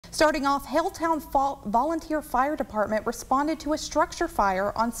Starting off, Haletown Volunteer Fire Department responded to a structure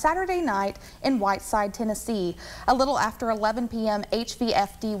fire on Saturday night in Whiteside, Tennessee. A little after 11 p.m.,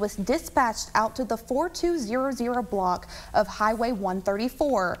 HVFD was dispatched out to the 4200 block of Highway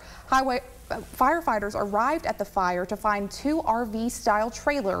 134. Firefighters arrived at the fire to find two RV-style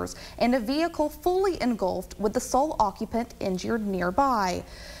trailers and a vehicle fully engulfed with the sole occupant injured nearby.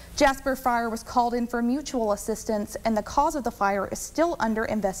 Jasper Fire was called in for mutual assistance, and the cause of the fire is still under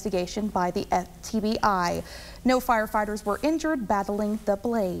investigation by the TBI. No firefighters were injured battling the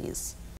blaze.